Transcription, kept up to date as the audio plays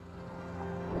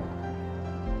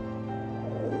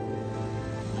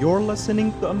You're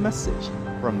listening to a message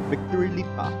from Victory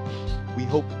Lipa. We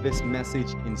hope this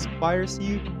message inspires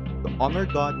you to honor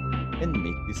God and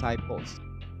make disciples.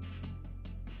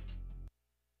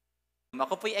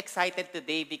 Ako po'y excited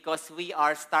today because we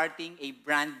are starting a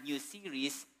brand new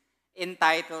series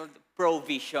entitled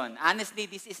Provision. Honestly,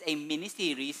 this is a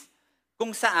mini-series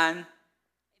kung saan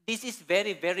this is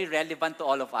very, very relevant to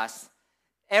all of us.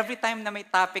 Every time na may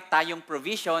topic tayong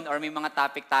provision or may mga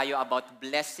topic tayo about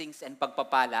blessings and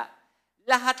pagpapala,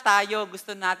 lahat tayo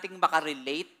gusto nating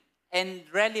makarelate and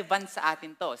relevant sa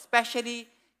atin to. Especially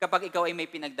kapag ikaw ay may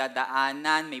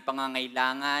pinagdadaanan, may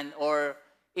pangangailangan, or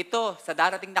ito, sa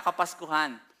darating na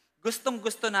Kapaskuhan,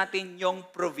 gustong-gusto natin yung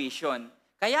provision.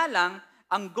 Kaya lang,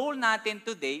 ang goal natin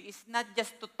today is not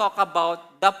just to talk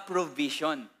about the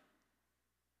provision.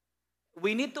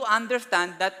 We need to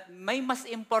understand that may mas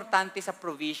importante sa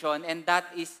provision, and that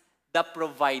is the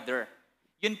provider.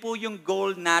 Yun po yung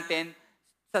goal natin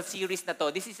sa series na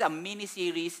to. This is a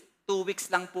mini-series, 2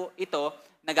 weeks lang po ito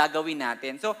na gagawin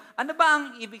natin. So, ano ba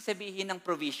ang ibig sabihin ng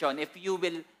provision? If you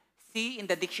will see in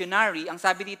the dictionary, ang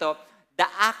sabi dito, the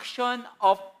action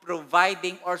of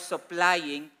providing or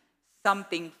supplying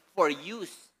something for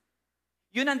use.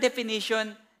 Yun ang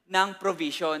definition ng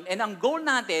provision. And ang goal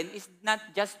natin is not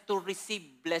just to receive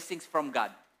blessings from God.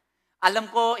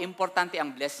 Alam ko, importante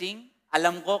ang blessing.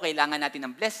 Alam ko, kailangan natin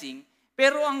ng blessing.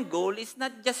 Pero ang goal is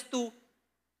not just to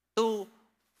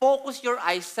focus your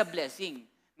eyes sa blessing.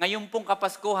 Ngayon pong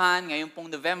Kapaskuhan, ngayon pong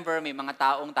November, may mga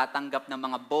taong tatanggap ng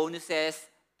mga bonuses,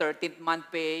 13th month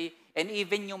pay, and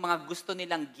even yung mga gusto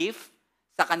nilang gift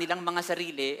sa kanilang mga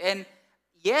sarili. And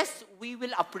yes, we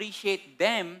will appreciate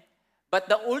them. But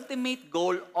the ultimate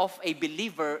goal of a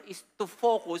believer is to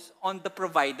focus on the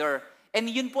provider.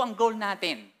 And yun po ang goal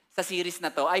natin sa series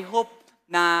na to. I hope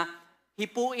na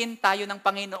hipuin tayo ng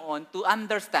Panginoon to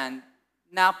understand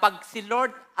na pag si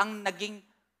Lord ang naging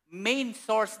main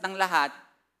source ng lahat,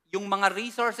 yung mga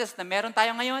resources na meron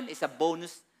tayo ngayon is a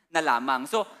bonus na lamang.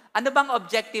 So, ano bang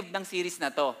objective ng series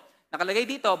na to? Nakalagay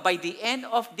dito, by the end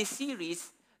of this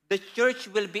series, the church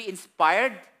will be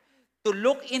inspired to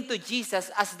look into Jesus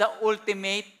as the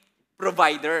ultimate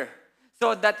provider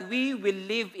so that we will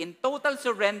live in total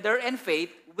surrender and faith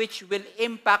which will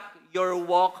impact your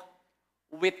walk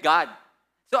with God.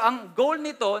 So ang goal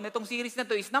nitong series na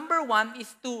to is number 1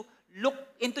 is to look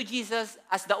into Jesus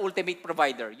as the ultimate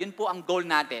provider. Yun po ang goal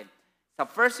natin. Sa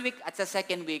first week at sa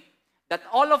second week, that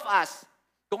all of us,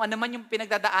 kung ano man yung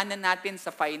pinagdadaanan natin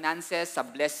sa finances, sa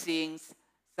blessings,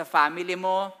 sa family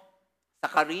mo, sa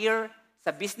career, sa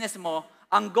business mo,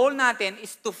 ang goal natin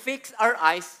is to fix our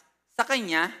eyes sa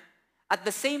Kanya at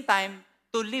the same time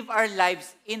to live our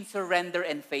lives in surrender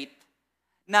and faith.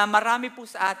 Na marami po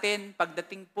sa atin,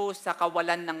 pagdating po sa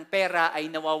kawalan ng pera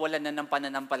ay nawawalan na ng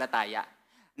pananampalataya.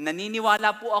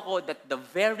 Naniniwala po ako that the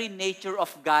very nature of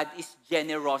God is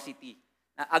generosity.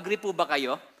 Agree po ba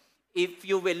kayo? If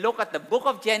you will look at the book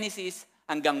of Genesis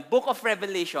hanggang book of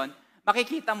Revelation,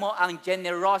 makikita mo ang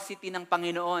generosity ng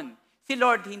Panginoon. Si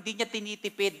Lord, hindi niya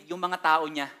tinitipid yung mga tao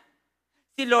niya.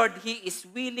 Si Lord, He is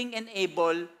willing and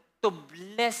able to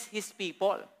bless His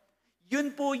people.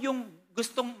 Yun po yung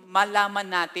gustong malaman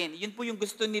natin. Yun po yung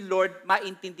gusto ni Lord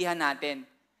maintindihan natin.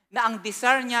 Na ang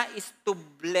desire niya is to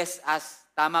bless us.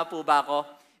 Tama po ba ako?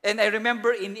 And I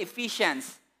remember in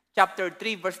Ephesians chapter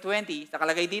 3 verse 20,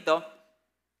 nakalagay dito,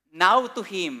 now to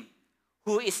Him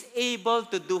who is able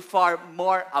to do far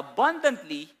more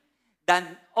abundantly than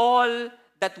all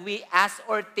that we ask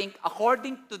or think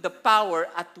according to the power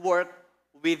at work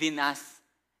within us.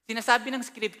 Sinasabi ng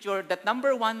scripture that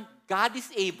number 1, God is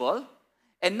able,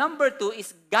 and number 2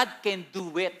 is God can do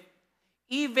it.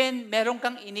 Even meron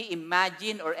kang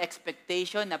ini-imagine or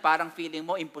expectation na parang feeling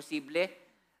mo imposible,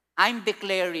 I'm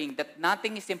declaring that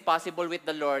nothing is impossible with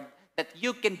the Lord, that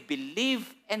you can believe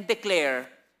and declare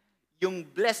yung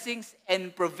blessings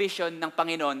and provision ng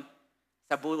Panginoon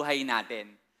sa buhay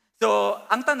natin. So,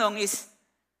 ang tanong is,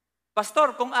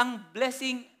 Pastor, kung ang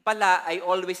blessing pala ay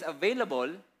always available,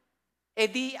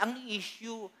 edi ang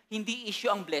issue, hindi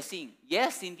issue ang blessing.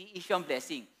 Yes, hindi issue ang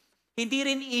blessing. Hindi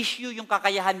rin issue yung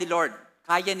kakayahan ni Lord,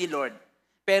 kaya ni Lord.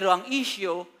 Pero ang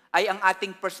issue ay ang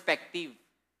ating perspective.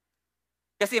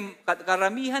 Kasi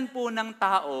karamihan po ng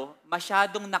tao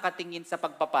masyadong nakatingin sa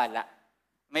pagpapala.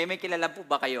 May kilala po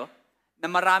ba kayo? Na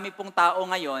marami pong tao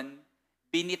ngayon,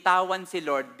 binitawan si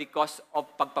Lord because of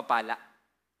pagpapala.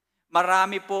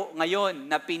 Marami po ngayon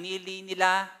na pinili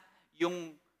nila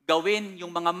yung gawin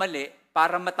yung mga mali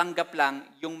para matanggap lang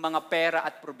yung mga pera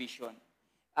at provision.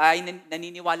 Ay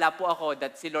naniniwala po ako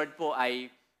that si Lord po ay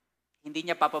hindi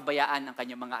niya papabayaan ang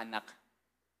kanyang mga anak.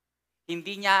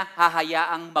 Hindi niya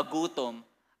hahayaang magutom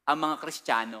ang mga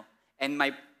Kristiyano. And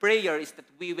my prayer is that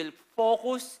we will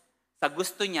focus sa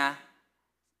gusto niya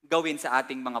gawin sa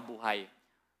ating mga buhay.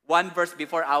 One verse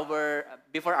before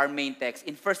our main text,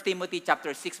 in 1 Timothy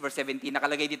chapter 6 verse 17,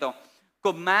 nakalagay dito,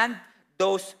 command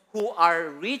those who are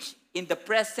rich in the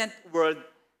present world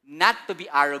not to be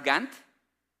arrogant,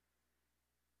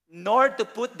 nor to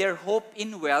put their hope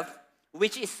in wealth,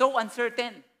 which is so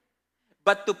uncertain,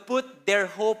 but to put their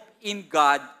hope in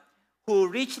God, who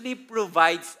richly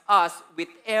provides us with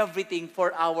everything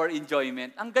for our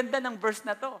enjoyment. Ang ganda ng verse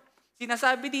na to.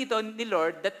 Sinasabi dito ni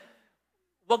Lord that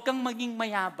huwag kang maging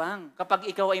mayabang kapag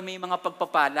ikaw ay may mga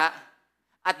pagpapala.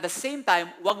 At the same time,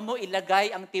 huwag mo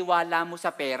ilagay ang tiwala mo sa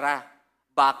pera.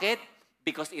 Bakit?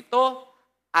 Because ito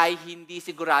ay hindi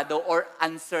sigurado or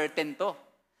uncertain to.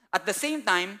 At the same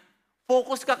time,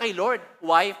 focus ka kay Lord.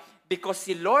 Why? Because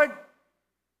si Lord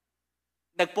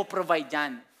nagpo-provide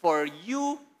yan for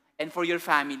you and for your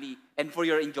family and for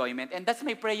your enjoyment. And that's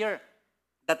my prayer,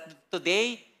 that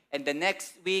today and the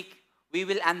next week, we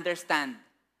will understand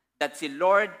that si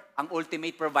Lord ang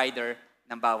ultimate provider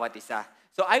ng bawat isa.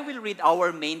 So I will read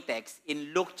our main text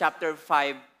in Luke chapter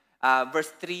 5,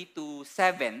 verse 3 to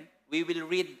 7. We will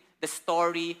read the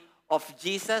story of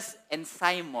Jesus and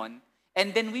Simon.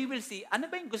 And then we will see, ano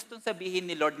ba yung gustong sabihin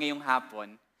ni Lord ngayong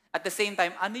hapon? At the same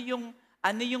time, ano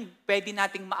yung pwede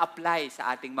nating ma-apply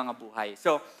sa ating mga buhay?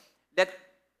 So,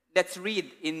 let's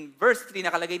read in verse 3,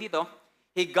 nakalagay dito,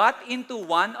 he got into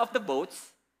one of the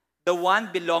boats, the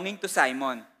one belonging to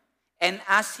Simon, and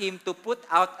asked him to put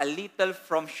out a little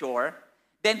from shore.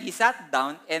 Then he sat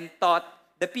down and taught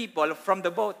the people from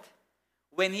the boat.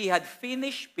 When he had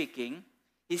finished speaking,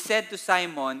 he said to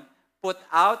Simon, put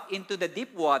out into the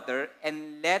deep water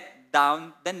and let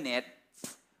down the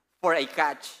nets for a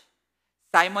catch.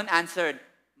 Simon answered,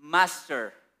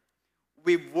 Master,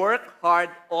 we've worked hard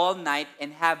all night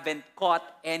and haven't caught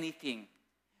anything.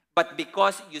 But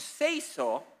because you say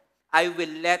so, I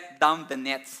will let down the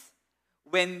nets.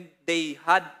 When they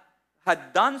had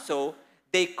done so,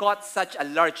 they caught such a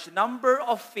large number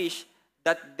of fish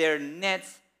that their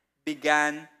nets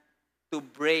began to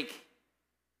break.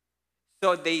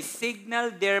 So they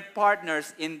signaled their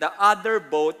partners in the other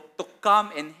boat to come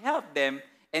and help them,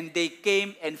 and they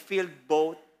came and filled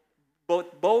both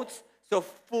boats so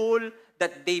full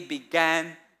that they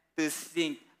began to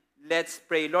sink. Let's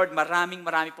pray. Lord, maraming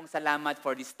pong salamat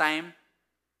for this time.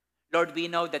 Lord, we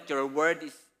know that your word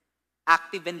is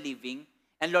active and living.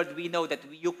 And Lord, we know that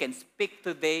you can speak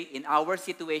today in our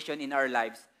situation, in our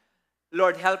lives.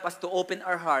 Lord, help us to open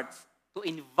our hearts to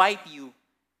invite you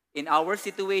in our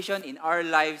situation, in our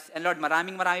lives. And Lord,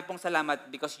 maraming pong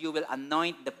salamat because you will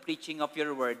anoint the preaching of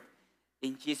your word.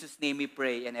 In Jesus' name we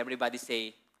pray. And everybody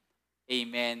say,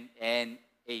 Amen and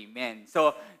Amen.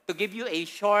 So, to give you a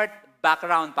short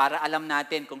background para alam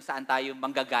natin kung saan tayo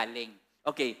manggagaling.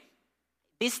 Okay,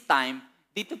 this time,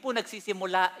 dito po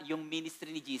nagsisimula yung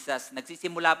ministry ni Jesus.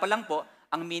 Nagsisimula pa lang po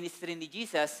ang ministry ni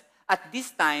Jesus. At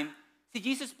this time, si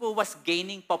Jesus po was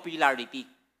gaining popularity.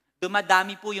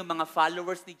 Dumadami po yung mga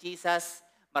followers ni Jesus.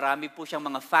 Marami po siyang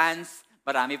mga fans.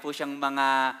 Marami po siyang mga,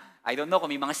 I don't know kung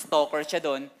may mga stalkers siya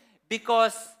doon.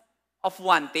 Because of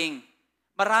one thing.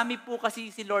 Marami po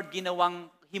kasi si Lord ginawang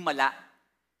himala.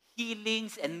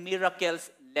 Healings and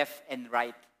miracles left and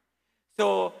right.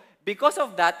 So, because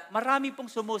of that, marami pong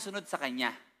sumusunod sa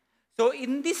Kanya. So,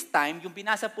 in this time, yung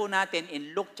binasa po natin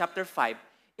in Luke chapter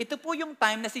 5, ito po yung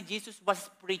time na si Jesus was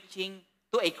preaching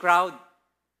to a crowd.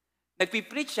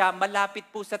 Nagpipreach siya malapit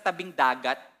po sa tabing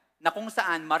dagat na kung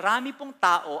saan marami pong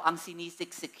tao ang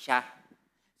sinisiksik siya.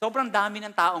 Sobrang dami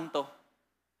ng taong to.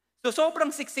 So, sobrang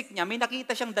siksik niya, may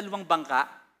nakita siyang dalawang bangka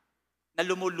na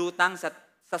lumulutang sa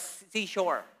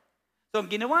seashore. So, ang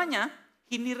ginawa niya,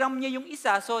 hiniram niya yung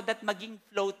isa so that maging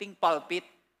floating pulpit.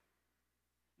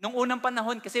 Nung unang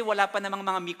panahon, kasi wala pa namang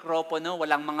mga mikropono,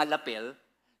 walang mga lapel.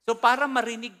 So, para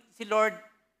marinig si Lord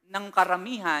ng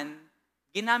karamihan,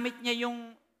 ginamit niya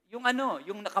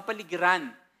yung nakapaligiran.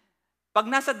 Pag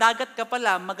nasa dagat ka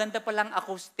pala, maganda palang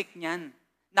acoustic niyan.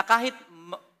 Na kahit,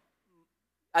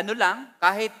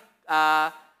 kahit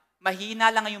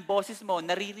mahina lang yung boses mo,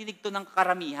 naririnig to ng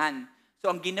karamihan.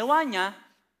 So, ang ginawa niya,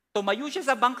 tumayo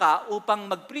siya sa bangka upang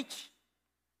mag-preach.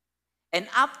 And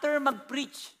after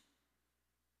mag-preach,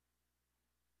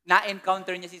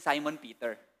 na-encounter niya si Simon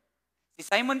Peter. Si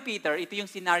Simon Peter, ito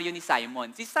yung scenario ni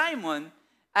Simon. Si Simon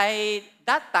ay,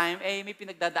 that time, may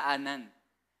pinagdadaanan.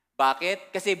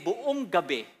 Bakit? Kasi buong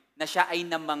gabi na siya ay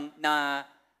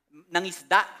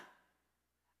nangisda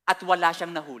at wala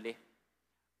siyang nahuli.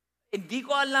 Hindi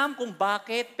ko alam kung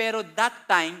bakit, pero that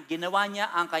time, ginawa niya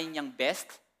ang kanyang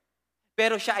best.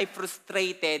 Pero siya ay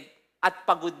frustrated at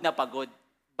pagod na pagod.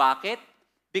 Bakit?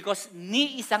 Because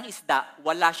ni isang isda,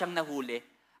 wala siyang nahuli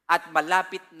at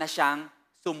malapit na siyang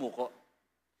sumuko.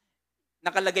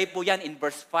 Nakalagay po yan in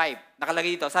verse 5.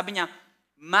 Nakalagay dito, sabi niya,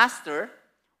 Master,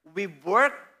 we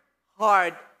worked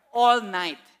hard all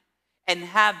night and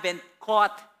haven't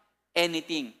caught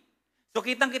anything. So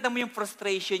kitang-kita mo yung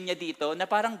frustration niya dito na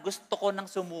parang gusto ko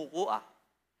nang sumuko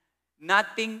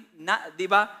di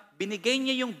ba? Binigay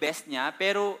niya yung best niya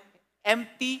pero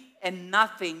empty and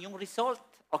nothing yung result.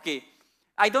 Okay.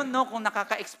 I don't know kung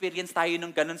nakaka-experience tayo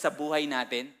ng ganun sa buhay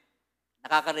natin.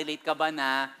 Nakaka-relate ka ba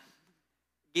na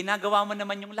ginagawa mo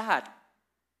naman yung lahat,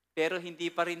 pero hindi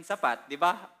pa rin sapat, di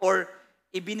ba? Or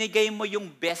ibinigay mo yung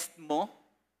best mo,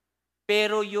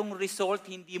 pero yung result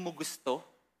hindi mo gusto.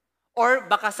 Or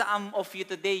baka some of you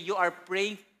today, you are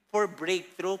praying for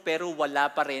breakthrough, pero wala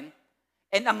pa rin.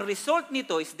 And ang result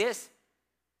nito is this,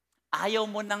 ayaw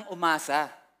mo nang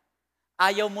umasa.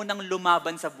 Ayaw mo nang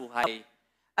lumaban sa buhay.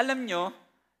 Alam nyo,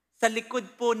 sa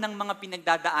likod po ng mga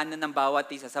pinagdadaanan ng bawat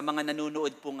isa, sa mga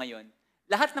nanonood po ngayon,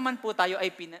 lahat naman po tayo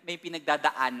ay may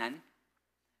pinagdadaanan.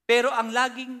 Pero ang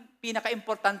laging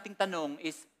pinaka-importanting tanong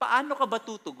is, paano ka ba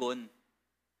tutugon?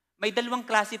 May dalawang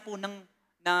klase po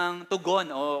ng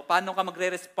tugon o paano ka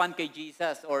magre-respond kay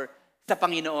Jesus or sa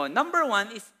Panginoon. Number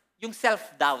one is yung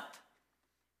self-doubt.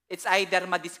 It's either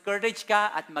ma-discourage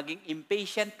ka at maging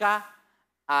impatient ka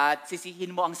at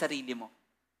sisihin mo ang sarili mo.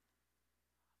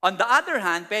 On the other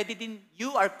hand, pwede din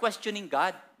you are questioning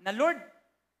God na, Lord,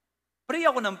 pray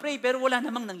ako ng pray, pero wala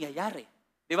namang nangyayari.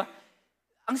 Di ba?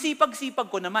 Ang sipag-sipag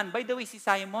ko naman, by the way, si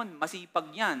Simon,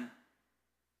 masipag yan.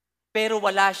 Pero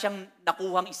wala siyang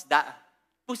nakuhang isda.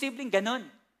 Posibleng ganun.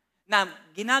 Na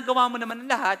ginagawa mo naman ang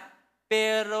lahat,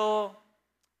 pero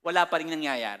wala pa rin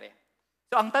nangyayari.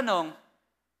 So ang tanong,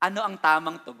 ano ang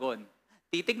tamang tugon?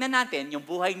 Titignan natin yung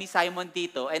buhay ni Simon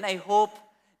dito, and I hope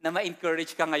na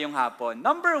ma-encourage ka ngayong hapon.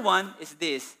 Number one is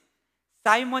this,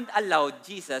 Simon allowed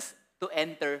Jesus to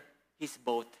enter his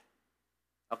boat.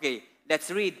 Okay,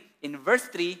 let's read. In verse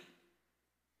 3,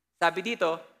 sabi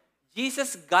dito,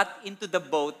 Jesus got into the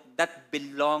boat that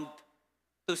belonged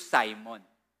to Simon.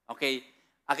 Okay,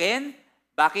 again,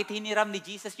 bakit hiniram ni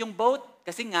Jesus yung boat?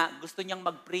 Kasi nga, gusto niyang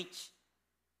mag-preach.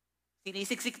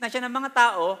 Sinisiksik na siya ng mga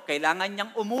tao, kailangan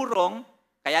niyang umurong,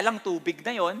 kaya lang tubig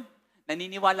na yon.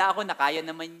 Naniniwala ako na kaya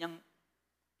naman niyang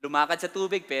lumakad sa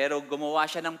tubig, pero gumawa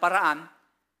siya ng paraan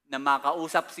na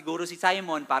makausap siguro si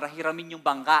Simon para hiramin yung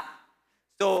bangka.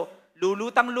 So,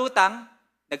 lulutang-lutang,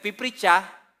 nagpipreach siya,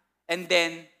 and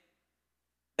then,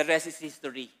 the rest is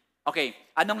history. Okay,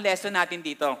 anong lesson natin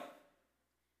dito?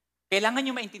 Kailangan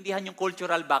nyo maintindihan yung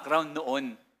cultural background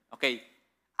noon. Okay,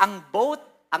 ang boat,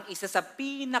 ang isa sa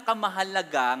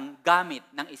pinakamahalagang gamit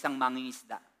ng isang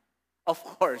mangingisda. Of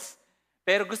course.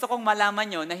 Pero gusto kong malaman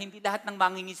nyo na hindi lahat ng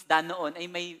mangingisda noon ay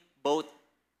may boat.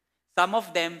 Some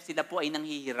of them, sila po ay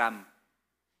nanghihiram.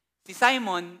 Si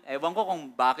Simon, ewan ko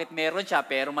kung bakit meron siya,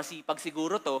 pero masipag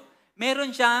siguro to, meron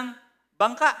siyang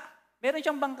bangka. Meron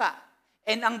siyang bangka.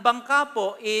 And ang bangka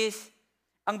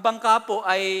po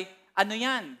ay, ano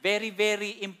yan, very,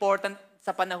 very important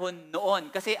sa panahon noon.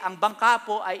 Kasi ang bangka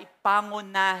po ay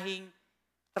pangunahing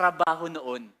trabaho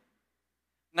noon.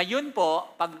 Ngayon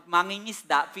po, pag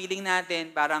mangingisda, feeling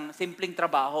natin parang simpleng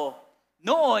trabaho.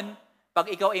 Noon, pag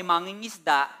ikaw ay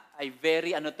mangingisda, ay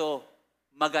very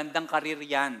magandang karir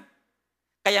yan.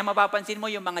 Kaya mapapansin mo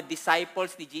yung mga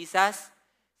disciples ni Jesus,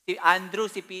 si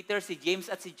Andrew, si Peter, si James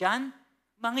at si John,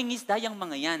 mangingisda yung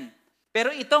mga yan.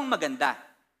 Pero itong maganda,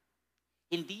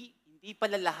 hindi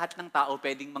pala lahat ng tao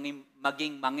pwedeng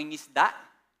maging mangingisda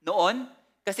noon,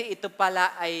 kasi ito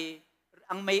pala ay,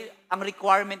 ang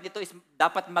requirement nito is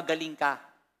dapat magaling ka.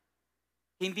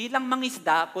 Hindi lang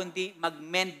mangisda, kundi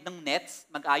mag-mend ng nets,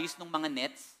 mag-ayos ng mga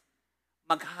nets,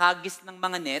 maghagis ng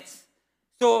mga nets.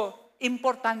 So,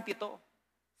 importante ito.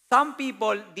 Some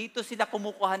people, dito sila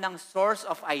kumukuha ng source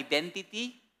of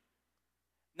identity,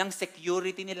 ng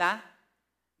security nila,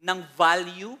 ng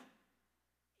value,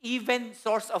 even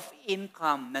source of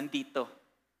income nandito,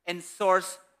 and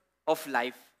source of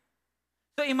life.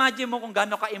 So imagine mo kung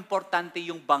gaano ka-importante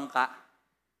yung bangka.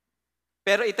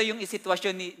 Pero ito yung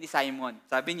sitwasyon ni Simon.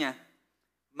 Sabi niya,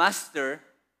 Master,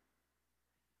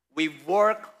 we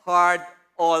work hard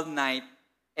all night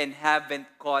and haven't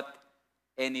caught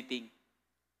anything.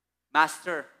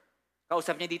 Master,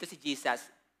 kausap niya dito si Jesus,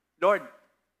 Lord,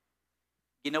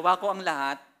 ginawa ko ang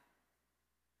lahat,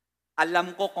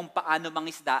 alam ko kung paano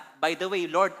mangisda. By the way,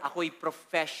 Lord, ako'y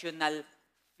professional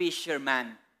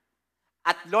fisherman.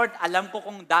 At Lord, alam ko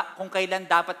kung kailan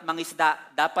dapat mangisda,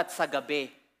 dapat sa gabi.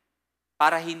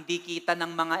 Para hindi kita ng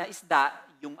mga isda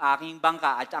yung aking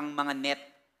bangka at ang mga net.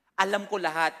 Alam ko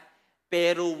lahat.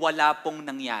 pero wala pong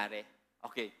nangyari.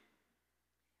 Okay.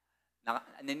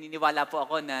 Naniniwala po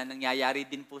ako na nangyayari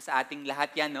din po sa ating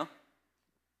lahat yan, no?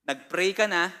 Nag-pray ka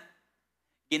na,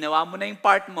 ginawa mo na yung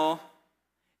part mo,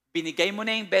 binigay mo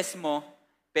na yung best mo,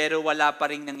 pero wala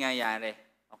pa rin nangyayari.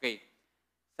 Okay.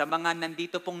 Sa mga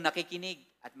nandito pong nakikinig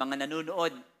at mga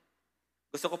nanonood,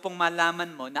 gusto ko pong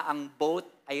malaman mo na ang both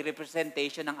ay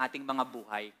representation ng ating mga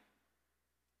buhay.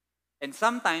 And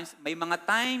sometimes, may mga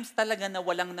times talaga na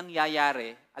walang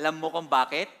nangyayari. Alam mo kung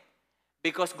bakit?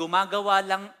 Because gumagawa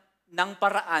lang ng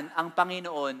paraan ang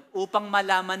Panginoon upang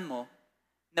malaman mo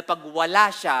na pag wala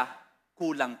siya,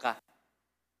 kulang ka.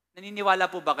 Naniniwala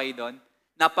po ba kayo doon?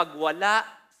 Na pag wala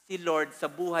si Lord sa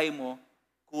buhay mo,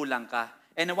 kulang ka.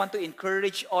 And I want to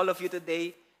encourage all of you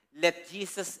today, let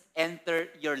Jesus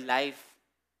enter your life.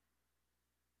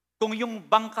 Kung yung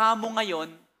bangka mo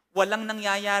ngayon, walang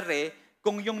nangyayari,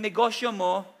 kung yung negosyo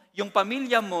mo, yung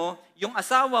pamilya mo, yung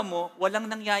asawa mo, walang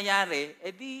nangyayari,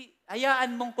 edi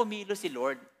hayaan mong kumilo si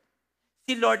Lord.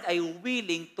 Si Lord ay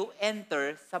willing to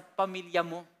enter sa pamilya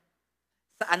mo,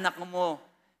 sa anak mo,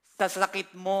 sa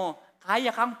sakit mo.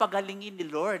 Kaya kang pagalingin ni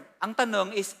Lord. Ang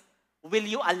tanong is, will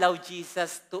you allow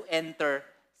Jesus to enter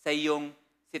sa iyong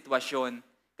sitwasyon?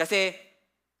 Kasi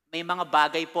may mga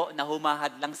bagay po na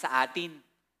humahad lang sa atin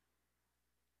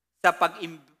sa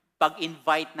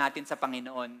pag-invite natin sa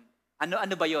Panginoon.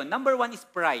 Ano ba yon? Number 1 is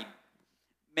pride.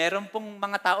 Meron pong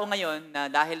mga tao ngayon na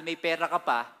dahil may pera ka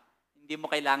pa, hindi mo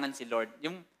kailangan si Lord.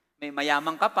 Yung may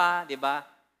mayaman ka pa, di ba?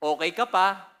 Okay ka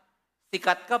pa,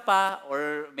 sikat ka pa,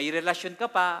 or may relasyon ka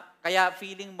pa, kaya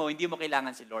feeling mo hindi mo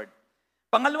kailangan si Lord.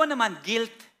 Pangalawa naman,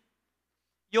 guilt.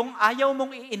 Yung ayaw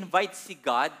mong i-invite si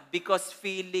God because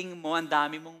feeling mo ang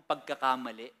dami mong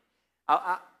pagkakamali.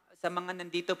 Sa mga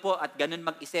nandito po at ganun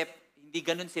mag-isip, hindi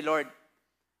ganun si Lord.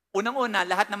 Unang-una,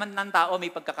 lahat naman ng tao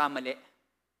may pagkakamali.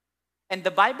 And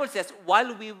the Bible says,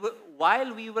 while we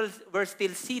were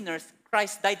still sinners,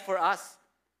 Christ died for us.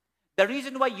 The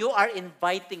reason why you are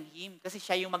inviting Him, kasi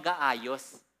siya yung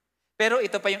mag-aayos. Pero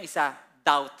ito pa yung isa,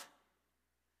 doubt.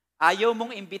 Ayaw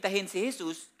mong imbitahin si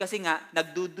Jesus kasi nga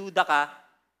nagdududa ka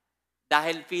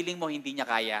dahil feeling mo hindi niya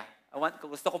kaya.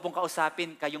 Gusto ko pong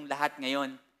kausapin kayong lahat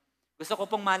ngayon. Gusto ko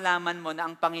pong malaman mo na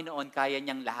ang Panginoon kaya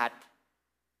niyang lahat.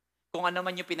 Kung ano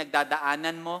man yung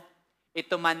pinagdadaanan mo,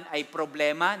 ito man ay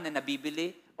problema na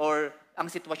nabibili, or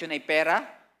ang sitwasyon ay pera,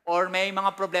 or may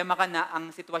mga problema ka na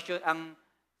ang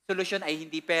solusyon ay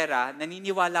hindi pera,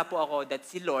 naniniwala po ako that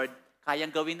si Lord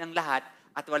kayang gawin ang lahat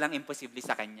at walang imposible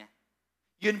sa Kanya.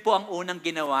 Yun po ang unang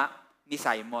ginawa ni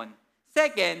Simon.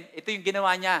 Second, ito yung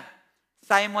ginawa niya.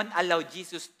 Simon allowed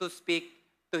Jesus to speak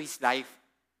to his life.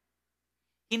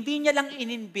 Hindi niya lang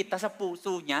ininbita sa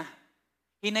puso niya.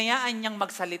 Hinayaan niyang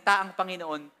magsalita ang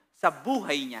Panginoon sa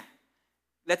buhay niya.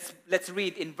 Let's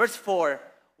read in verse 4.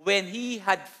 When he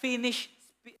had finished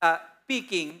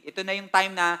speaking, ito na yung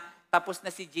time na tapos na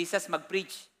si Jesus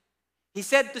mag-preach. He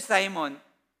said to Simon,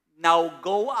 "Now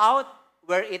go out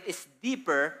where it is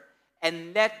deeper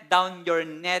and let down your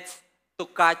nets to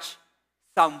catch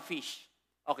some fish."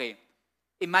 Okay.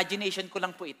 Imagination ko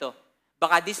lang po ito.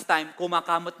 Baka this time,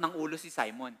 kumakamot ng ulo si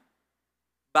Simon.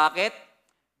 Bakit?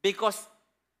 Because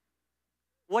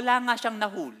wala nga siyang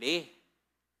nahuli.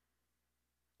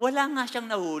 Wala nga siyang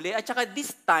nahuli. At saka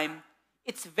this time,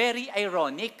 it's very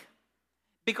ironic.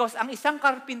 Because ang isang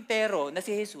karpintero na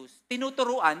si Jesus,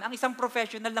 tinuturuan ang isang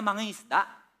professional na mangingisda.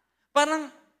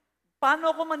 Parang, paano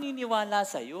ako maniniwala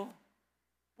sa'yo?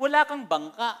 Wala kang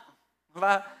bangka.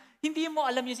 Diba? Hindi mo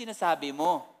alam yung sinasabi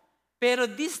mo. Pero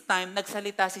this time,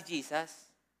 nagsalita si Jesus.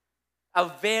 A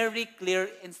very clear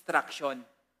instruction.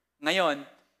 Ngayon,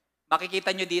 makikita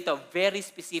nyo dito, very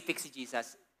specific si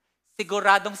Jesus.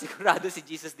 Siguradong sigurado si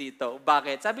Jesus dito.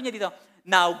 Bakit? Sabi niya dito,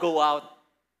 now go out.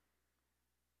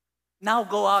 Now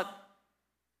go out.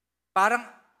 Parang,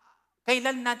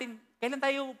 kailan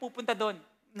tayo pupunta doon?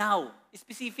 Now.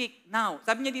 Specific, now.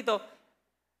 Sabi niya dito,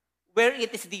 where it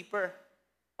is deeper.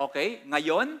 Okay,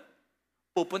 ngayon,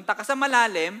 pupunta ka sa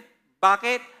malalim.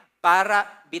 Bakit? Para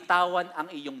bitawan ang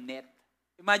iyong net.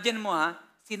 Imagine mo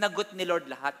sinagot ni Lord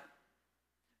lahat.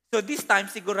 So this time,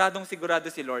 siguradong sigurado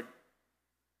si Lord.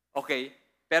 Okay,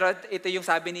 pero ito yung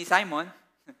sabi ni Simon,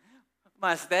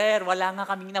 Master, wala nga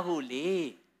kaming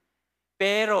nahuli.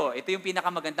 Pero, ito yung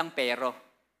pinakamagandang pero.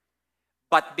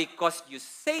 But because you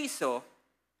say so,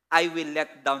 I will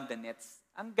let down the nets.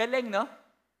 Ang galing, no?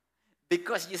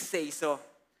 Because you say so.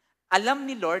 Alam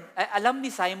ni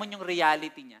Simon yung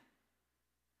reality niya.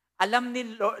 Alam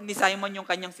ni Simon yung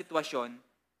kanyang sitwasyon,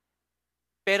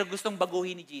 pero gustong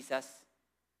baguhin ni Jesus.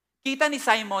 Kita ni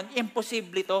Simon,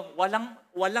 imposible to.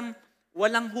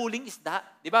 Walang huling isda.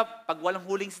 Di ba? Pag walang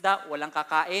huling isda, walang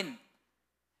kakain.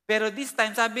 Pero this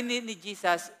time, sabi ni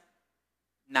Jesus,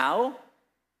 now,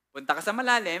 punta ka sa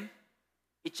malalim,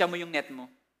 itcha mo yung net mo.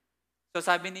 So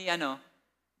sabi ni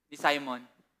Simon,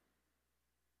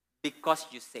 because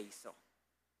you say so.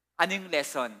 Ano yung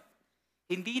lesson?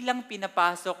 Hindi lang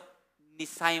pinapasok ni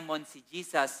Simon si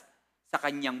Jesus sa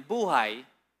kanyang buhay,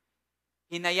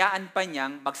 hinayaan pa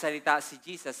niyang magsalita si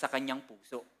Jesus sa kanyang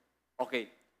puso. Okay.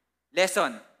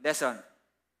 Lesson.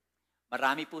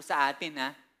 Marami po sa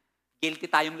atin, guilty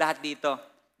tayong lahat dito,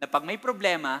 na pag may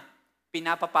problema,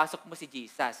 pinapapasok mo si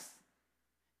Jesus.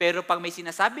 Pero pag may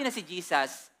sinasabi na si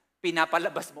Jesus,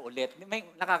 pinapalabas mo ulit. May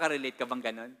nakaka-relate ka bang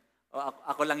ganun? O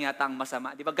ako lang yata ang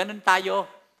masama. Di ba? Ganun tayo.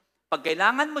 Pag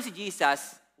kailangan mo si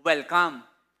Jesus, welcome.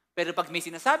 Pero pag may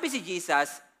sinasabi si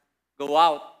Jesus, go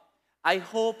out. I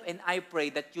hope and I pray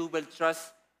that you will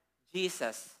trust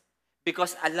Jesus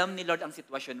because alam ni Lord ang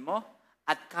sitwasyon mo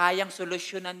at kayang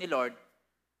solusyonan ni Lord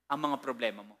ang mga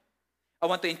problema mo. I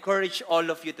want to encourage all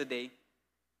of you today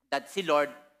that si Lord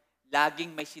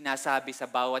laging may sinasabi sa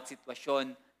bawat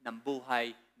sitwasyon ng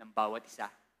buhay ng bawat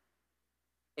isa.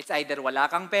 It's either wala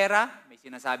kang pera, may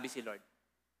sinasabi si Lord.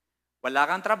 Wala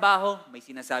kang trabaho, may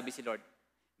sinasabi si Lord.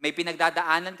 May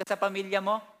pinagdadaanan ka sa pamilya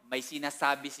mo, may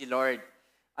sinasabi si Lord.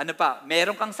 Ano pa,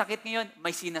 meron kang sakit ngayon,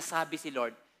 may sinasabi si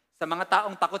Lord. Sa mga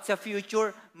taong takot sa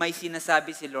future, may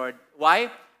sinasabi si Lord.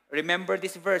 Why? Remember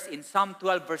this verse in Psalm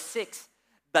 12 verse 6.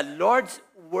 The Lord's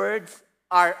words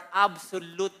are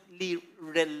absolutely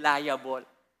reliable.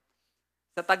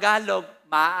 Sa Tagalog,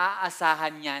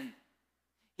 maaasahan yan.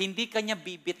 Hindi kanya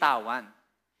bibitawan.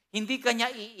 Hindi kanya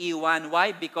iiwan.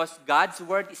 Why? Because God's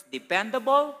word is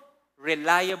dependable,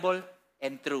 reliable,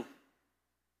 and true.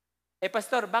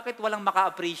 Pastor, bakit walang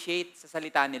maka-appreciate sa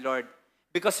salita ni Lord?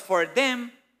 Because for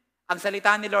them, ang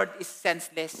salita ni Lord is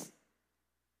senseless.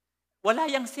 Wala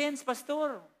yang sense,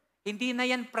 Pastor. Hindi na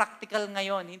yan practical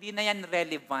ngayon. Hindi na yan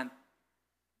relevant.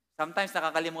 Sometimes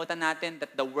nakakalimutan natin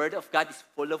that the word of God is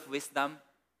full of wisdom.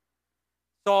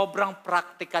 Sobrang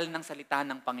practical ng salita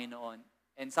ng Panginoon.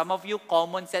 And some of you,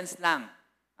 common sense lang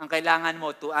ang kailangan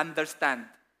mo to understand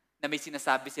na may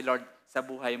sinasabi si Lord sa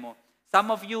buhay mo.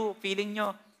 Some of you, feeling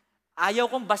nyo, ayaw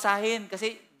kong basahin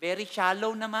kasi very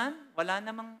shallow naman. Wala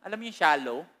namang, alam niyo yung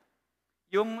shallow?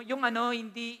 Yung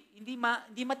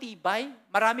hindi matibay.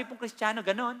 Marami pong Kristiyano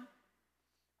ganon.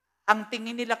 Ang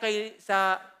tingin nila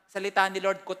sa salita ni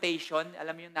Lord quotation,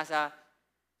 alam niyo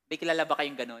may kilala ba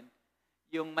kayong ganon?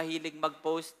 Yung mahilig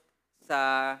mag-post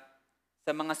sa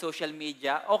mga social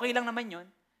media, okay lang naman yun.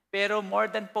 Pero more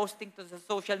than posting to sa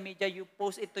social media, you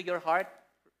post it to your heart.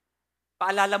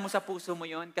 Paalala mo sa puso mo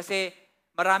yun. Kasi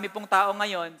marami pong tao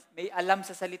ngayon, may alam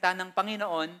sa salita ng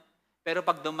Panginoon, pero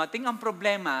pag dumating ang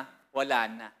problema, wala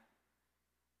na.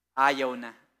 Ayaw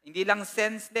na. Hindi lang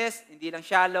senseless, hindi lang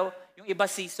shallow, yung iba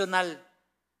seasonal.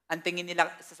 Ang tingin nila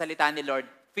sa salita ni Lord.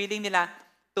 Feeling nila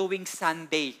tuwing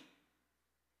Sunday.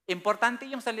 Importante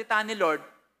yung salita ni Lord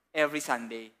every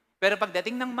Sunday. Pero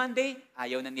pagdating ng Monday,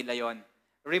 ayaw na nila yon.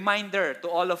 Reminder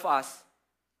to all of us,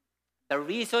 the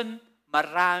reason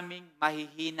maraming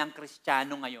mahihinang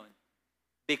Kristiyano ngayon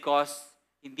because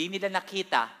hindi nila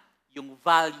nakita yung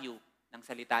value ng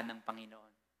salita ng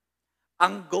Panginoon.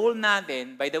 Ang goal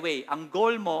natin, by the way, ang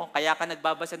goal mo, kaya ka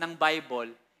nagbabasa ng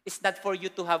Bible, is not for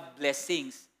you to have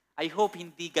blessings. I hope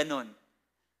hindi ganon.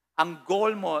 Ang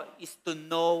goal mo is to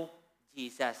know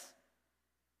Jesus.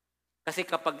 Kasi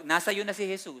kapag nasa iyo na si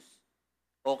Jesus,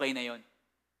 okay na yon.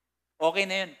 Okay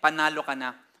na yon, panalo ka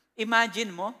na.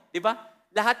 Imagine mo, di ba?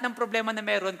 Lahat ng problema na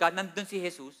meron ka, nandun si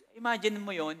Jesus, imagine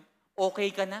mo yon, okay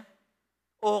ka na.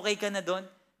 Okay ka na doon.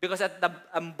 Because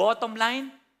ang bottom line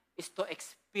is to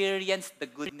experience the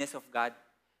goodness of God.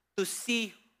 To see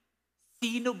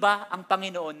sino ba ang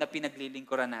Panginoon na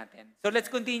pinaglilingkuran natin. So let's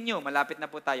continue. Malapit na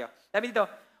po tayo. Sabi dito,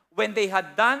 when they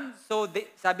had done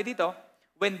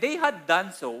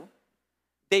so,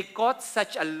 they caught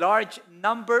such a large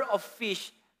number of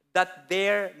fish that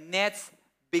their nets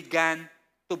began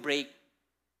to break.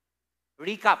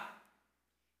 Recap.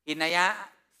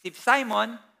 Si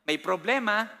Simon, may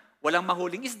problema, walang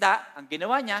mahuling isda. Ang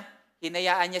ginawa niya,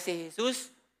 hinayaan niya si Jesus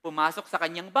pumasok sa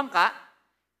kanyang bangka.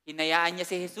 Hinayaan niya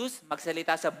si Jesus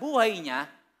magsalita sa buhay niya.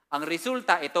 Ang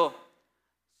resulta, ito.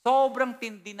 Sobrang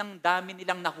tindi ng dami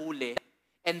nilang nahuli.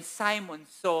 And Simon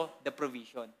saw the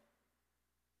provision.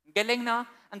 Ang galing, no?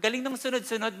 Ang galing ng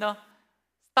sunod-sunod, no?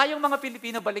 Tayong mga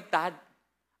Pilipino baligtad.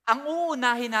 Ang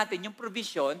uunahin natin yung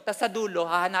provision, tas sa dulo,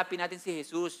 hahanapin natin si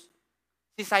Jesus.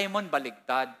 Si Simon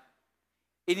baligtad.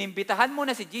 Inimbitahan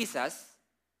muna si Jesus,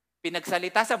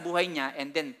 pinagsalita sa buhay niya,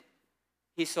 and then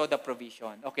he saw the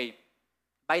provision. Okay.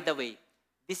 By the way,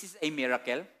 this is a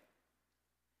miracle.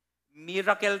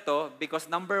 Miracle to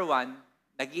because number one,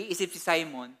 nag-iisip si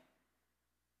Simon,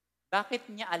 bakit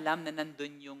niya alam na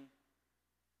nandun yung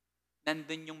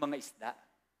mga isda?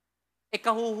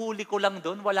 Kahuhuli ko lang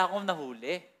doon, wala akong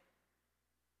nahuli.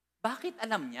 Bakit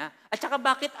alam niya? At saka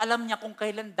bakit alam niya kung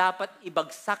kailan dapat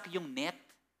ibagsak yung net?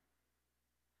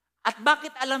 At bakit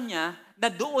alam niya na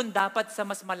doon dapat sa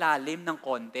mas malalim ng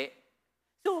konti?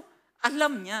 So,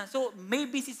 alam niya. So,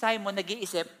 maybe si Simon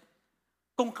nag-iisip,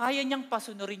 kung kaya niyang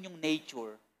pasunurin yung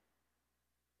nature,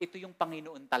 ito yung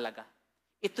Panginoon talaga.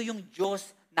 Ito yung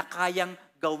Diyos na kayang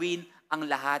gawin ang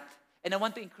lahat. And I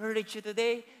want to encourage you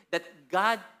today that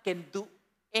God can do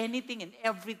anything and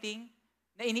everything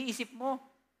na iniisip mo.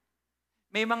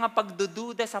 May mga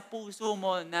pagdududa sa puso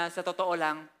mo na sa totoo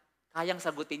lang, kayang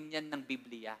sagutin yan ng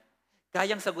Biblia.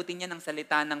 Kayang sagutin yan ng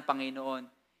salita ng Panginoon.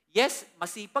 Yes,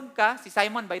 masipag ka. Si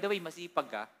Simon, by the way, masipag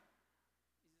ka.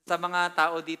 Sa mga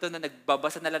tao dito na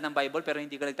nagbabasa na lang ng Bible pero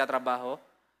hindi ka nagtatrabaho,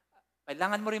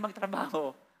 kailangan mo rin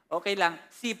magtrabaho. Okay lang.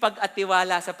 Sipag at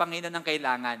tiwala sa Panginoon ang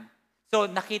kailangan. So,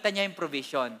 nakita niya yung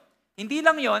provision. Hindi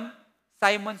lang yon,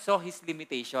 Simon saw his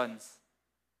limitations.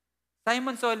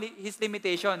 Simon saw his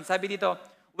limitations. Sabi dito,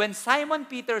 when Simon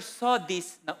Peter saw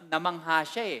this, namangha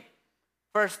siya eh.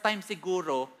 First time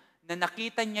siguro na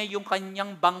nakita niya yung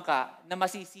kanyang bangka na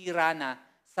masisira na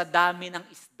sa dami ng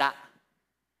isda.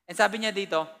 And sabi niya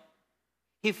dito,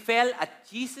 he fell at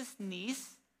Jesus'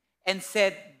 knees and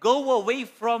said, "Go away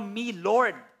from me,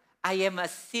 Lord. I am a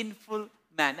sinful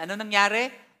man." Ano nangyari?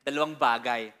 Dalawang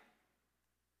bagay.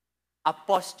 A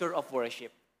posture of worship.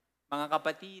 Mga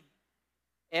kapatid,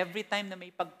 every time na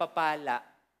may pagpapala,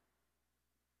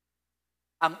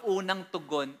 ang unang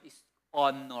tugon is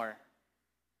honor.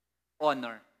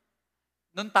 Honor.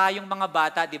 Noon tayong mga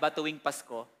bata, di ba, tuwing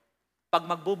Pasko, pag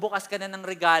magbubukas ka na ng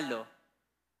regalo,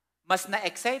 mas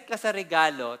na-excite ka sa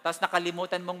regalo, tapos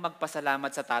nakalimutan mong magpasalamat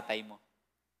sa tatay mo.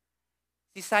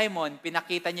 Si Simon,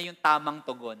 pinakita niya yung tamang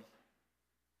tugon.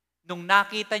 Nung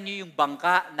nakita niyo yung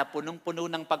bangka na punong-puno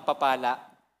ng pagpapala,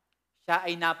 siya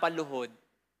ay napaluhod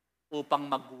upang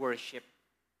mag-worship.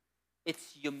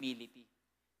 It's humility.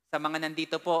 Sa mga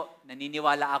nandito po,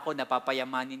 naniniwala ako na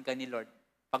papayamanin ka ni Lord.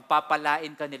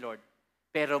 Pagpapalain ka ni Lord.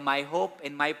 Pero my hope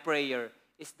and my prayer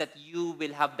is that you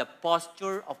will have the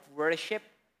posture of worship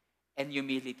and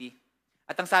humility.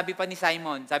 At ang sabi pa ni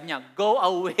Simon, sabi niya, "Go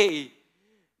away.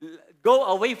 Go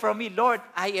away from me, Lord.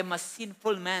 I am a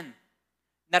sinful man."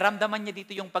 Naramdaman niya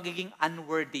dito yung pagiging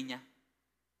unworthy niya.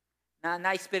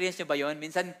 Na-experience niyo ba yon?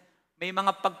 Minsan, may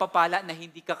mga pagpapala na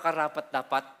hindi ka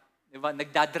karapat-dapat. Diba?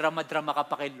 Nagdadrama-drama ka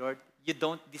pa kay Lord. You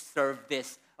don't deserve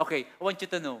this. Okay, I want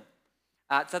you to know.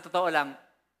 Sa totoo lang,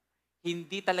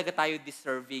 hindi talaga tayo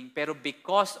deserving. Pero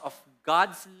because of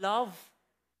God's love,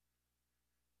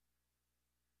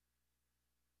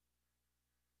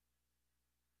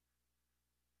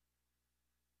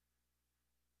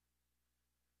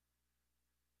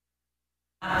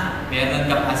 meron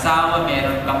kang asawa,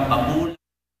 meron kang magulang,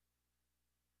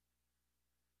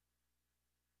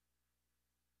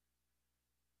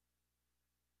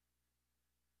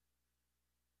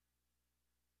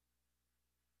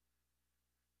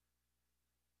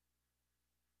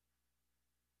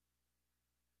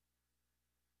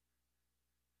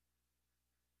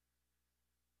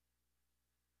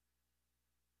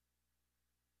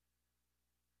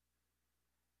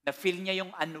 na-feel niya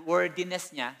yung unworthiness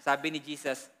niya, sabi ni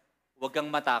Jesus, huwag kang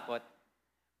matakot.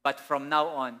 But from now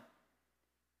on,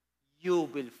 you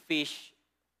will fish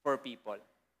for people.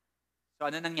 So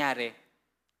ano nangyari?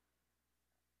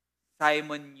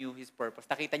 Simon knew his purpose.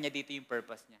 Nakita niya dito yung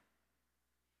purpose niya.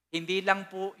 Hindi lang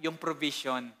po yung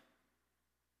provision,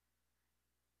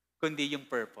 kundi yung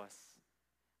purpose.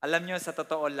 Alam niyo, sa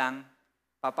totoo lang,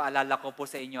 papaalala ko po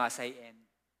sa inyo as I end.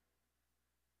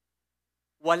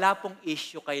 Wala pong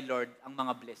issue kay Lord ang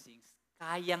mga blessings.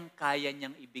 Kayang-kaya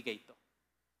niyang ibigay ito.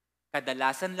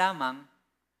 Kadalasan lamang,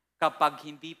 kapag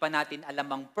hindi pa natin alam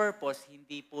ang purpose,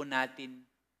 hindi po natin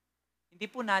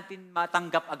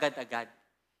matanggap agad-agad.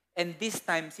 And this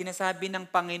time, sinasabi ng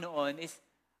Panginoon is,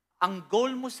 ang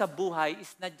goal mo sa buhay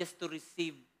is not just to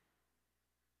receive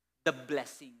the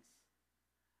blessings.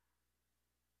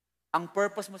 Ang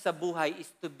purpose mo sa buhay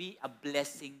is to be a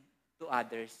blessing to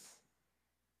others.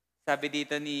 Sabi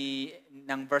dito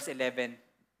ng verse 11,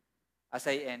 as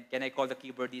I end, can I call the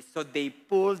keyboardist? So they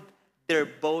pulled their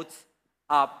boats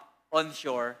up on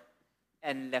shore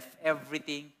and left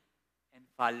everything and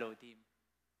followed him.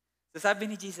 So sabi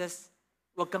ni Jesus,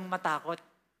 huwag kang matakot.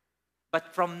 But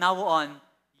from now on,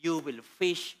 you will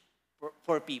fish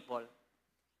for people.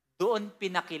 Doon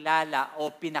pinakilala o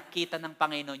pinakita ng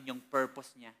Panginoon yung purpose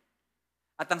niya.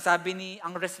 At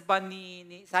ang response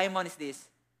ni Simon is this,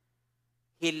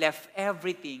 he left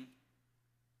everything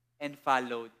and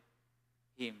followed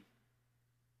Him.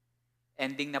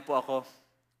 Ending na po ako.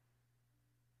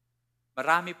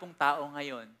 Marami pong tao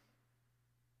ngayon,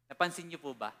 napansin niyo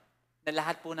po ba, na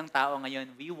lahat po ng tao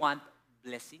ngayon, we want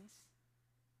blessings?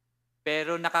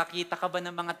 Pero nakakita ka ba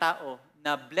ng mga tao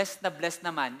na blessed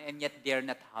naman and yet they're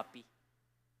not happy?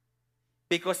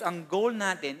 Because ang goal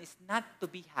natin is not to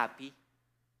be happy.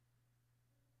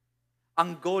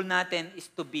 Ang goal natin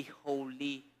is to be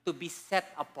holy, to be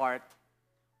set apart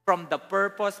for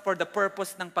the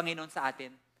purpose ng Panginoon sa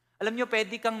atin. Alam nyo,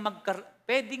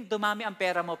 pwedeng dumami ang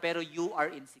pera mo pero you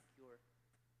are insecure.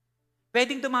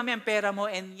 Pwedeng dumami ang pera mo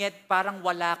and yet parang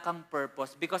wala kang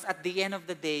purpose. Because at the end of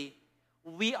the day,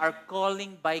 we are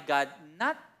calling by God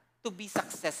not to be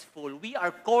successful. We are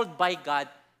called by God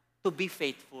to be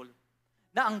faithful.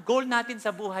 Na ang goal natin sa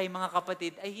buhay, mga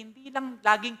kapatid, ay hindi lang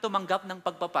laging tumanggap ng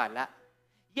pagpapala.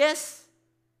 Yes,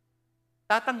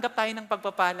 tatanggap tayo ng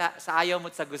pagpapala sa ayaw mo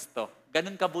at sa gusto.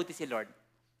 Ganun kabuti si Lord.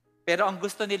 Pero ang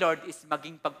gusto ni Lord is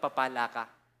maging pagpapala ka.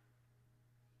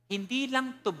 Hindi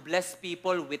lang to bless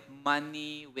people with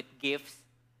money, with gifts,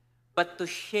 but to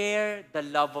share the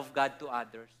love of God to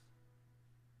others.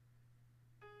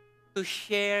 To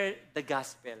share the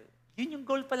gospel. Yun yung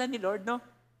goal pala ni Lord, no?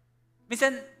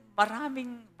 Minsan,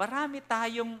 marami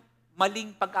tayong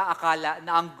maling pag-aakala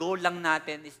na ang goal lang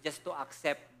natin is just to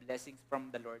accept blessings from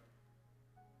the Lord.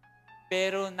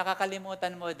 Pero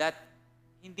nakakalimutan mo that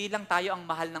hindi lang tayo ang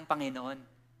mahal ng Panginoon.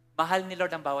 Mahal ni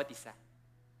Lord ang bawat isa.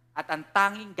 At ang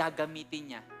tanging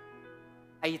gagamitin niya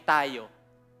ay tayo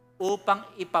upang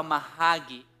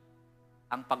ipamahagi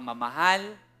ang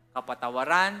pagmamahal,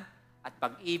 kapatawaran, at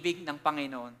pag-ibig ng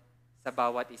Panginoon sa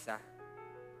bawat isa.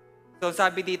 So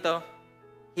sabi dito,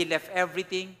 He left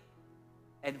everything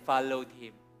and followed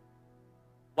Him.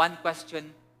 One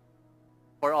question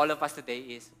for all of us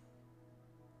today is,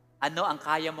 ano ang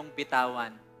kaya mong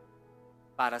bitawan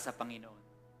para sa Panginoon?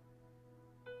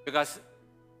 Because,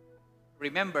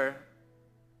 remember,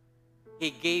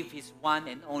 He gave His one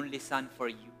and only Son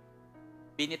for you.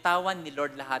 Binitawan ni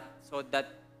Lord lahat so that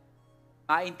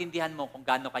maintindihan mo kung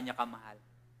gaano kanya kamahal.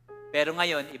 Pero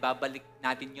ngayon, ibabalik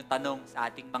natin yung tanong sa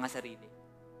ating mga sarili.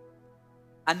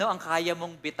 Ano ang kaya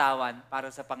mong bitawan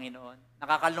para sa Panginoon?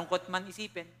 Nakakalungkot man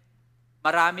isipin.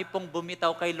 Marami pong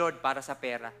bumitaw kay Lord para sa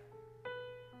pera.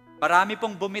 Marami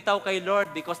pong bumitaw kay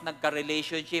Lord because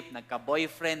nagka-relationship,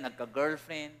 nagka-boyfriend,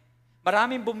 nagka-girlfriend.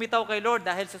 Maraming bumitaw kay Lord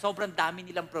dahil sa sobrang dami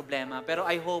nilang problema. Pero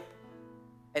I hope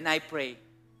and I pray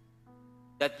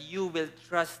that you will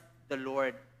trust the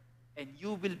Lord and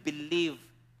you will believe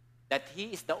that He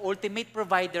is the ultimate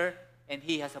provider and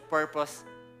He has a purpose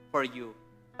for you.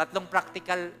 Tatlong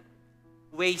practical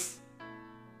ways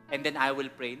and then I will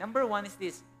pray. Number one is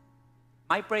this.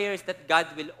 My prayer is that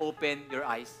God will open your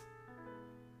eyes.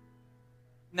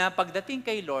 Na pagdating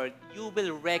kay Lord, you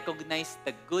will recognize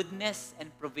the goodness and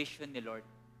provision ni Lord.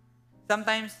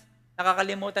 Sometimes,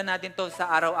 nakakalimutan natin to sa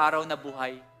araw-araw na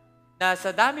buhay. Na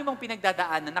sa dami mong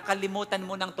pinagdadaanan, nakalimutan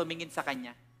mo nang tumingin sa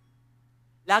Kanya.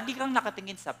 Lagi kang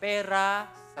nakatingin sa pera,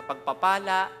 sa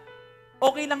pagpapala.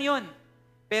 Okay lang yun.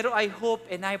 Pero I hope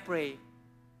and I pray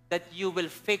that you will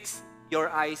fix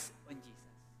your eyes on Jesus.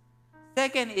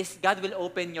 Second is, God will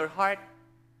open your heart.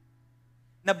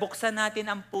 Nabuksan natin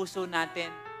ang puso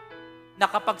natin na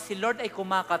kapag si Lord ay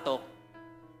kumakatok,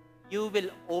 you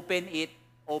will open it,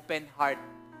 open heart.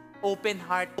 Open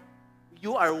heart.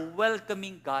 You are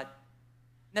welcoming God.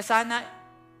 Na sana,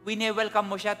 wini-welcome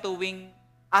mo siya tuwing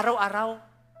araw-araw.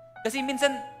 Kasi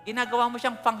minsan, ginagawa mo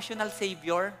siyang functional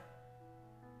savior.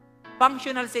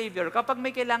 Functional savior. Kapag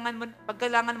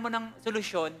kailangan mo ng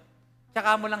solusyon,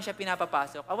 tsaka mo lang siya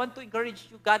pinapapasok. I want to encourage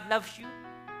you, God loves you,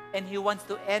 and He wants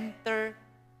to enter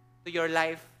to your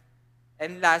life.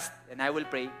 And last, and I will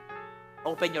pray,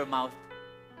 open your mouth.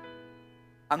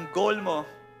 Ang goal mo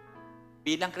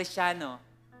bilang Kristiyano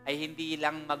ay hindi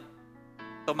lang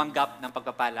tumanggap ng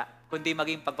pagpapala, kundi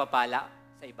maging pagpapala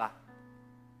sa iba.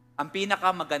 Ang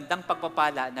pinakamagandang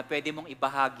pagpapala na pwede mong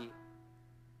ibahagi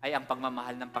ay ang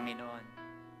pagmamahal ng Panginoon.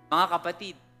 Mga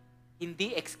kapatid,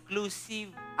 hindi exclusive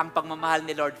ang pagmamahal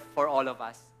ni Lord for all of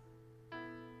us.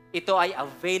 Ito ay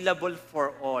available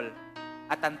for all.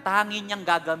 At ang tanging niyang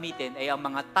gagamitin ay ang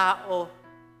mga tao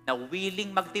na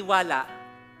willing magtiwala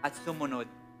at sumunod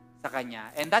sa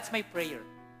Kanya. And that's my prayer,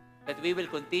 that we will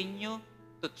continue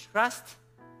to trust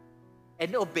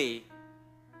and obey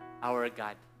our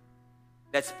God.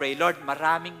 Let's pray. Lord,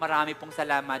 maraming pong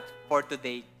salamat for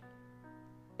today.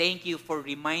 Thank you for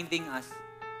reminding us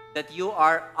that you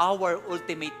are our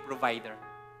ultimate provider.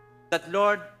 That,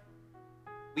 Lord,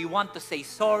 we want to say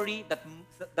sorry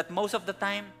that most of the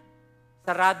time,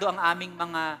 sarado ang aming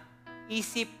mga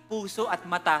isip, puso at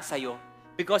mata sa'yo.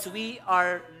 Because we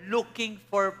are looking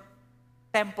for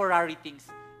temporary things.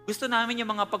 Gusto namin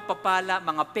yung mga pagpapala,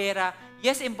 mga pera.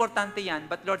 Yes, importante yan.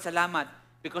 But Lord, salamat.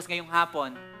 Because ngayong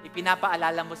hapon,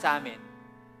 ipinapaalala mo sa amin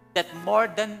that more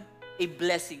than a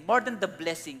blessing, more than the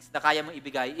blessings na kaya mong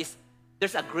ibigay is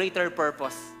there's a greater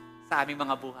purpose sa aming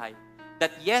mga buhay.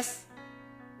 That yes,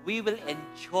 we will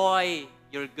enjoy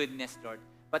your goodness, Lord.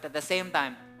 But at the same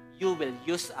time, you will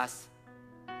use us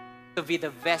to be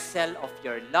the vessel of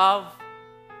your love,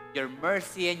 your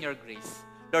mercy, and your grace.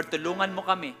 Lord, tulungan mo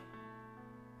kami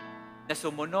na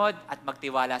sumunod at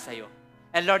magtiwala sa iyo.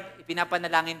 And Lord,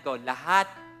 ipinapanalangin ko, lahat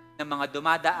ng mga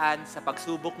dumadaan sa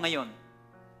pagsubok ngayon,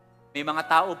 may mga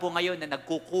tao po ngayon na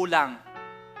nagkukulang,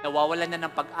 nawawalan na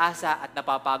ng pag-asa at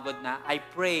napapagod na. I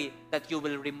pray that you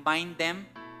will remind them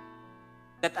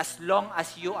that as long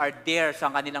as you are there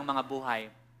sa kanilang mga buhay,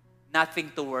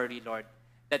 nothing to worry, Lord.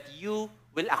 That you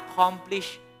will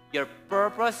accomplish your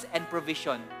purpose and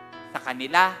provision sa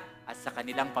kanila at sa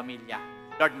kanilang pamilya.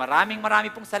 Lord, maraming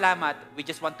pong salamat. We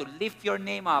just want to lift your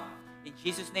name up. In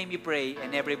Jesus' name we pray,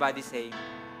 and everybody say,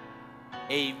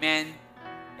 Amen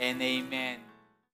and Amen.